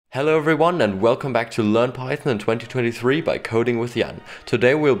Hello everyone and welcome back to Learn Python in 2023 by Coding with Jan.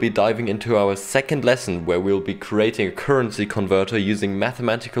 Today we'll be diving into our second lesson where we'll be creating a currency converter using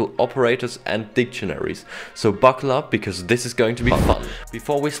mathematical operators and dictionaries. So buckle up because this is going to be fun.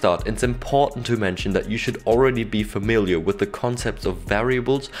 Before we start, it's important to mention that you should already be familiar with the concepts of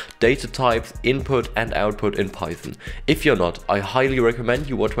variables, data types, input and output in Python. If you're not, I highly recommend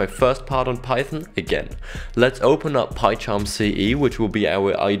you watch my first part on Python again. Let's open up PyCharm CE, which will be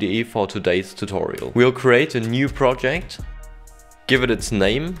our IDE for today's tutorial. We'll create a new project, give it its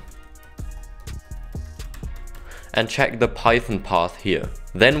name, and check the Python path here.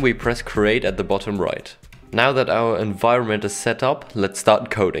 Then we press create at the bottom right. Now that our environment is set up, let's start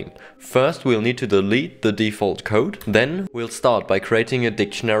coding. First, we'll need to delete the default code. Then we'll start by creating a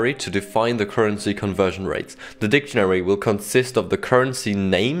dictionary to define the currency conversion rates. The dictionary will consist of the currency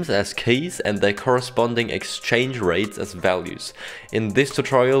names as keys and their corresponding exchange rates as values. In this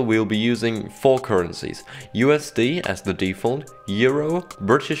tutorial, we'll be using 4 currencies: USD as the default, Euro,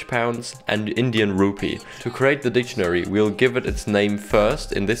 British Pounds, and Indian Rupee. To create the dictionary, we'll give it its name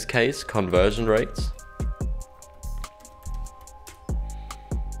first, in this case, conversion rates.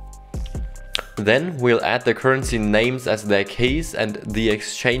 Then we'll add the currency names as their keys and the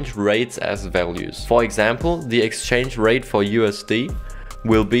exchange rates as values. For example, the exchange rate for USD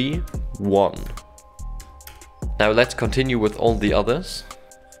will be 1. Now let's continue with all the others.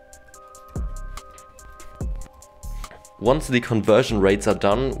 Once the conversion rates are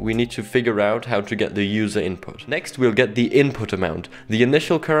done, we need to figure out how to get the user input. Next, we'll get the input amount, the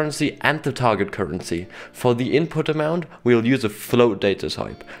initial currency and the target currency. For the input amount, we'll use a float data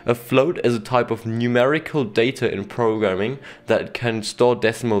type. A float is a type of numerical data in programming that can store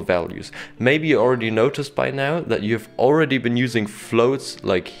decimal values. Maybe you already noticed by now that you've already been using floats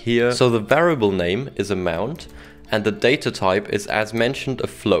like here. So the variable name is amount, and the data type is, as mentioned, a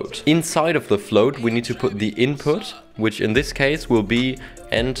float. Inside of the float we need to put the input, which in this case will be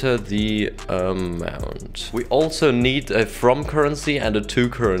enter the amount. We also need a from currency and a to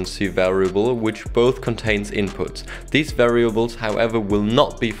currency variable, which both contains inputs. These variables, however, will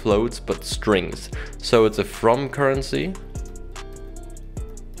not be floats but strings. So it's a from currency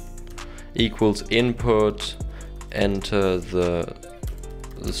equals input, enter the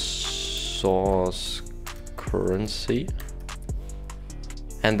source currency,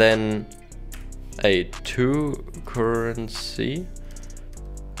 and then a to currency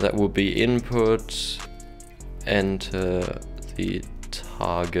that will be input, enter the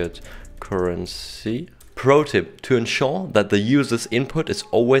target currency. Pro tip: to ensure that the user's input is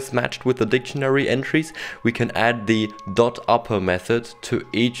always matched with the dictionary entries, we can add the .upper method to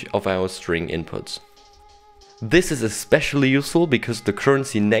each of our string inputs. This is especially useful because the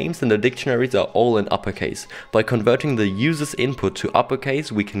currency names in the dictionaries are all in uppercase. By converting the user's input to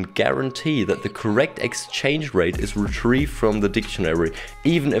uppercase, we can guarantee that the correct exchange rate is retrieved from the dictionary,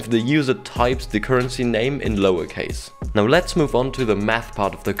 even if the user types the currency name in lowercase. Now let's move on to the math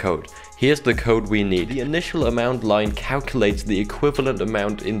part of the code. Here's the code we need. The initial amount line calculates the equivalent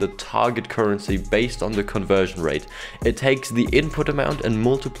amount in the target currency based on the conversion rate. It takes the input amount and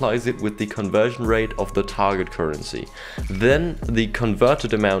multiplies it with the conversion rate of the target currency. Then the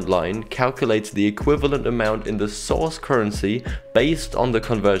converted amount line calculates the equivalent amount in the source currency based on the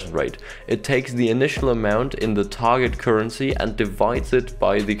conversion rate. It takes the initial amount in the target currency and divides it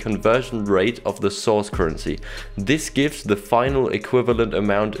by the conversion rate of the source currency. This gives the final equivalent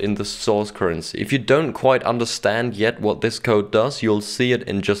amount in the source currency. If you don't quite understand yet what this code does, you'll see it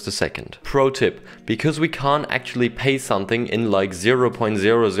in just a second. Pro tip: because we can't actually pay something in like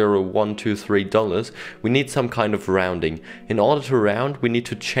 $0.00123, we need some kind of rounding. In order to round, we need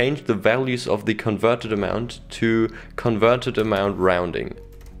to change the values of the converted amount to converted amount rounding.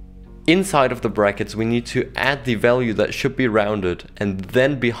 Inside of the brackets we need to add the value that should be rounded, and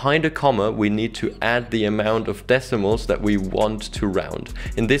then behind a comma we need to add the amount of decimals that we want to round.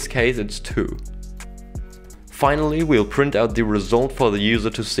 In this case it's 2. Finally, we'll print out the result for the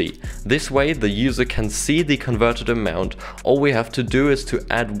user to see. This way the user can see the converted amount. All we have to do is to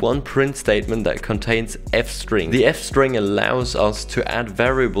add one print statement that contains f-string. The f-string allows us to add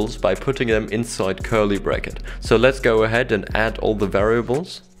variables by putting them inside curly bracket. So let's go ahead and add all the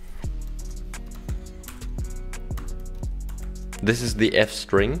variables. This is the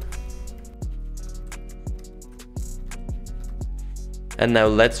f-string. And now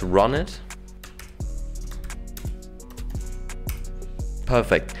let's run it.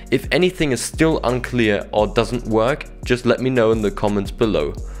 Perfect. If anything is still unclear or doesn't work, just let me know in the comments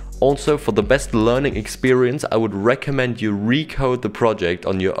below. Also, for the best learning experience, I would recommend you recode the project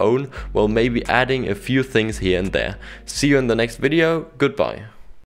on your own while maybe adding a few things here and there. See you in the next video. Goodbye.